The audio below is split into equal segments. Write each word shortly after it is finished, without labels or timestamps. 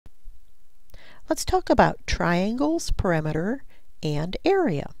Let's talk about triangles, perimeter, and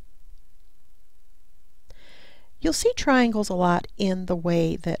area. You'll see triangles a lot in the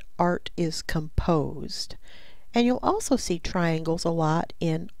way that art is composed. And you'll also see triangles a lot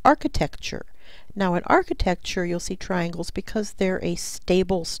in architecture. Now in architecture you'll see triangles because they're a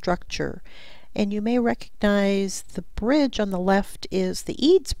stable structure. And you may recognize the bridge on the left is the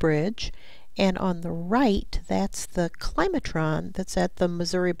Eads Bridge, and on the right that's the Climatron that's at the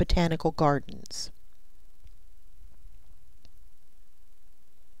Missouri Botanical Gardens.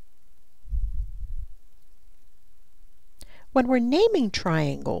 When we're naming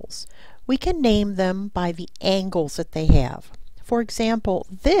triangles, we can name them by the angles that they have. For example,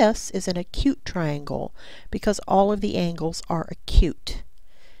 this is an acute triangle because all of the angles are acute.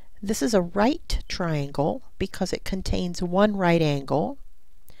 This is a right triangle because it contains one right angle.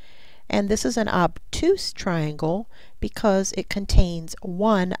 And this is an obtuse triangle because it contains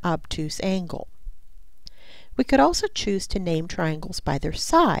one obtuse angle. We could also choose to name triangles by their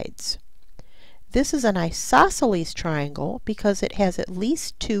sides. This is an isosceles triangle because it has at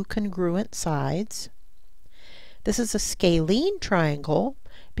least two congruent sides. This is a scalene triangle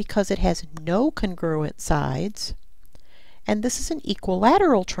because it has no congruent sides. And this is an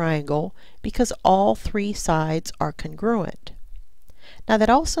equilateral triangle because all three sides are congruent. Now that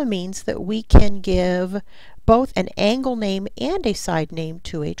also means that we can give both an angle name and a side name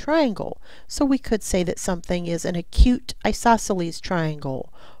to a triangle. So we could say that something is an acute isosceles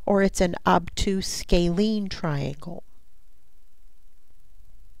triangle, or it's an obtuse scalene triangle.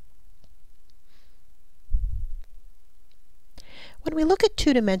 When we look at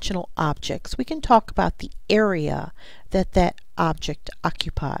two-dimensional objects, we can talk about the area that that object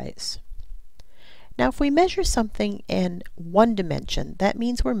occupies. Now if we measure something in one dimension, that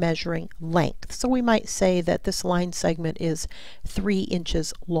means we're measuring length. So we might say that this line segment is 3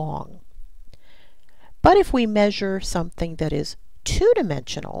 inches long. But if we measure something that is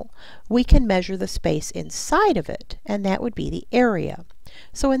two-dimensional, we can measure the space inside of it, and that would be the area.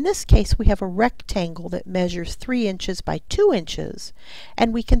 So in this case we have a rectangle that measures 3 inches by 2 inches,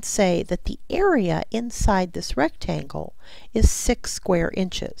 and we can say that the area inside this rectangle is 6 square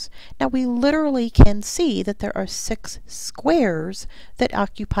inches. Now we literally can see that there are 6 squares that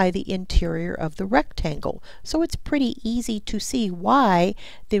occupy the interior of the rectangle, so it's pretty easy to see why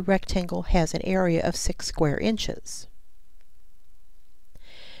the rectangle has an area of 6 square inches.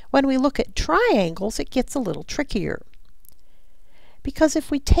 When we look at triangles, it gets a little trickier. Because if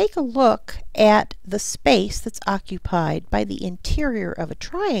we take a look at the space that's occupied by the interior of a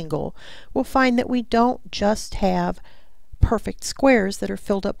triangle, we'll find that we don't just have perfect squares that are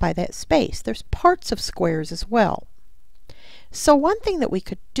filled up by that space. There's parts of squares as well. So one thing that we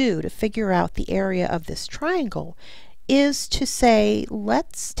could do to figure out the area of this triangle is to say,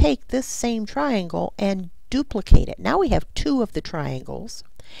 let's take this same triangle and duplicate it. Now we have 2 of the triangles,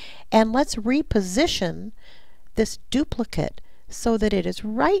 and let's reposition this duplicate so that it is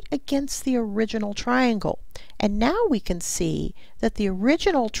right against the original triangle. And now we can see that the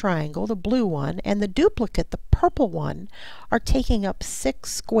original triangle, the blue one, and the duplicate, the purple one, are taking up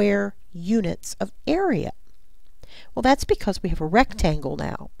 6 square units of area. Well, that's because we have a rectangle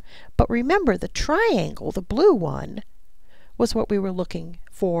now. But remember, the triangle, the blue one, was what we were looking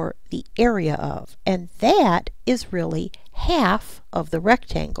for the area of, and that is really half of the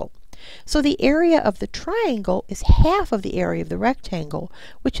rectangle. So the area of the triangle is half of the area of the rectangle,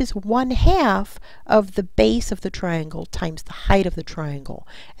 which is 1/2 of the base of the triangle times the height of the triangle.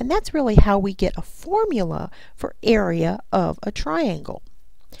 And that's really how we get a formula for area of a triangle.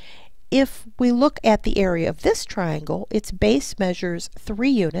 If we look at the area of this triangle, its base measures 3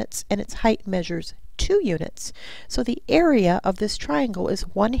 units and its height measures 2 units. So the area of this triangle is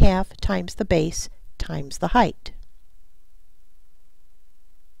 1/2 times the base times the height.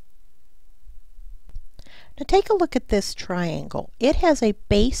 Now take a look at this triangle. It has a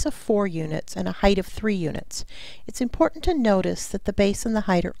base of 4 units and a height of 3 units. It's important to notice that the base and the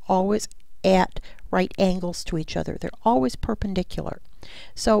height are always at right angles to each other. They're always perpendicular.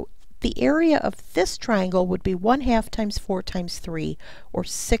 So the area of this triangle would be 1/2 times 4 times 3, or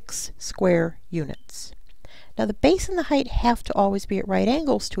 6 square units. Now the base and the height have to always be at right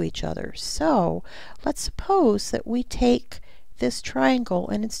angles to each other. So let's suppose that we take this triangle,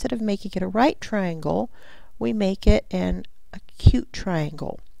 and instead of making it a right triangle, we make it an acute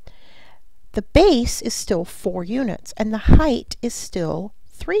triangle. The base is still 4 units, and the height is still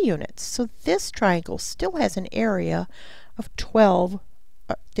 3 units. So this triangle still has an area of 12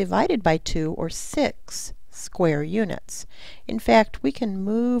 divided by 2, or 6 square units. In fact, we can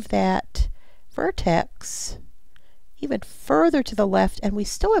move that vertex even further to the left, and we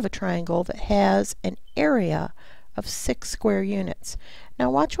still have a triangle that has an area of 6 square units.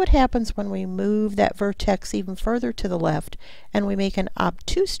 Now watch what happens when we move that vertex even further to the left and we make an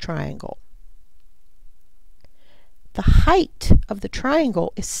obtuse triangle. The height of the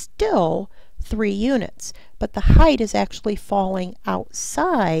triangle is still 3 units, but the height is actually falling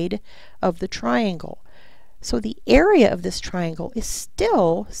outside of the triangle. So the area of this triangle is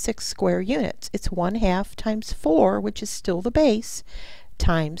still 6 square units. It's 1/2 times 4, which is still the base,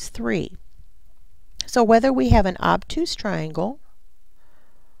 times 3. So whether we have an obtuse triangle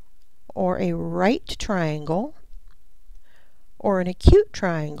or a right triangle or an acute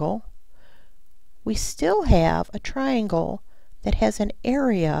triangle, we still have a triangle that has an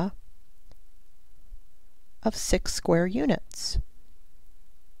area of 6 square units.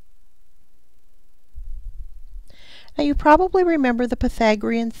 Now you probably remember the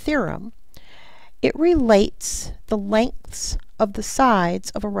Pythagorean theorem. It relates the lengths of the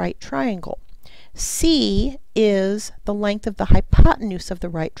sides of a right triangle. C is the length of the hypotenuse of the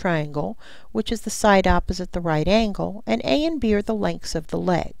right triangle, which is the side opposite the right angle, and A and B are the lengths of the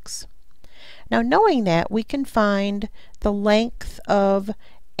legs. Now knowing that, we can find the length of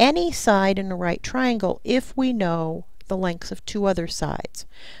any side in a right triangle if we know the lengths of 2 other sides.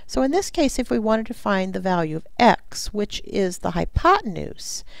 So in this case, if we wanted to find the value of x, which is the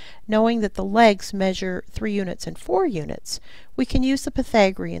hypotenuse, knowing that the legs measure 3 units and 4 units, we can use the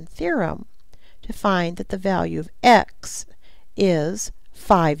Pythagorean theorem to find that the value of x is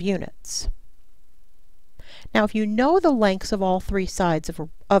 5 units. Now if you know the lengths of all 3 sides of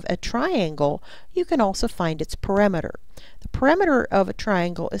a triangle, you can also find its perimeter. The perimeter of a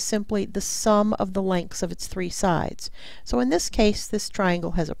triangle is simply the sum of the lengths of its 3 sides. So in this case, this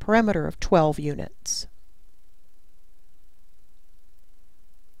triangle has a perimeter of 12 units.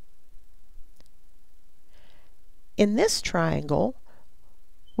 In this triangle,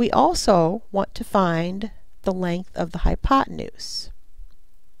 we also want to find the length of the hypotenuse.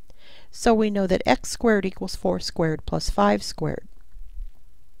 So we know that x squared equals 4 squared plus 5 squared.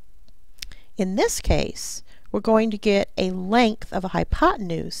 In this case, we're going to get a length of a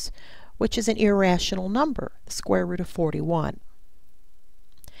hypotenuse, which is an irrational number, the square root of 41.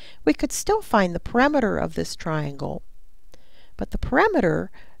 We could still find the perimeter of this triangle, but the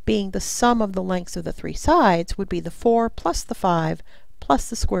perimeter, being the sum of the lengths of the 3 sides, would be the 4 plus the 5 plus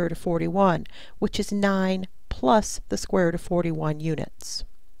the square root of 41, which is 9 plus the square root of 41 units.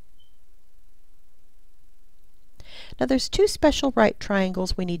 Now there's 2 special right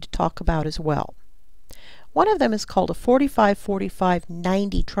triangles we need to talk about as well. One of them is called a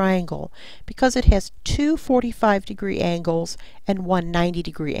 45-45-90 triangle because it has 2 45-degree angles and 1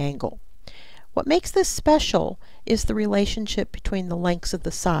 90-degree angle. What makes this special is the relationship between the lengths of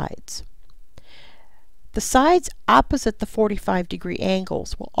the sides. The sides opposite the 45-degree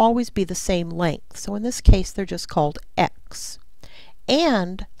angles will always be the same length, so in this case they're just called x.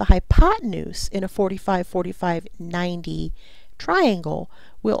 And the hypotenuse in a 45-45-90 triangle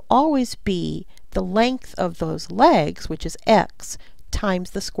will always be the length of those legs, which is x,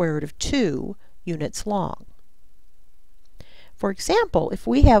 times the square root of 2 units long. For example, if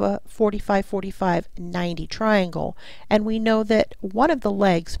we have a 45-45-90 triangle and we know that one of the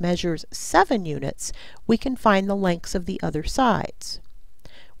legs measures 7 units, we can find the lengths of the other sides.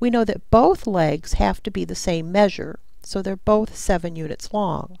 We know that both legs have to be the same measure, so they're both 7 units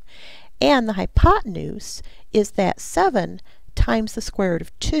long. And the hypotenuse is that 7 times the square root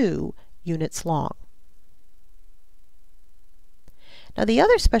of 2 units long. Now the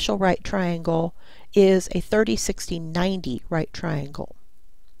other special right triangle is a 30-60-90 right triangle.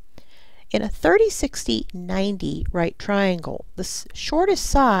 In a 30-60-90 right triangle, the shortest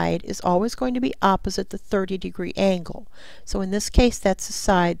side is always going to be opposite the 30-degree angle. So in this case, that's the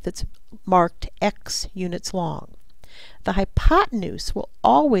side that's marked x units long. The hypotenuse will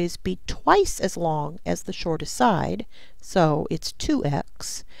always be twice as long as the shortest side, so it's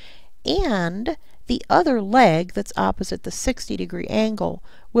 2x, and the other leg that's opposite the 60-degree angle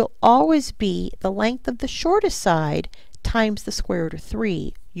will always be the length of the shortest side times the square root of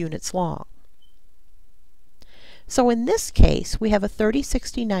 3 units long. So in this case, we have a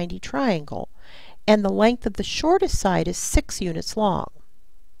 30-60-90 triangle, and the length of the shortest side is 6 units long.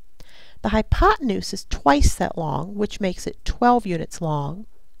 The hypotenuse is twice that long, which makes it 12 units long,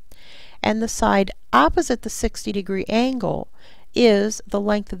 and the side opposite the 60-degree angle is the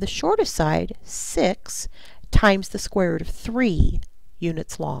length of the shortest side, 6, times the square root of 3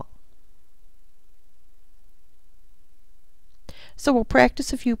 units long. So we'll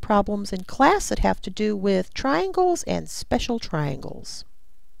practice a few problems in class that have to do with triangles and special triangles.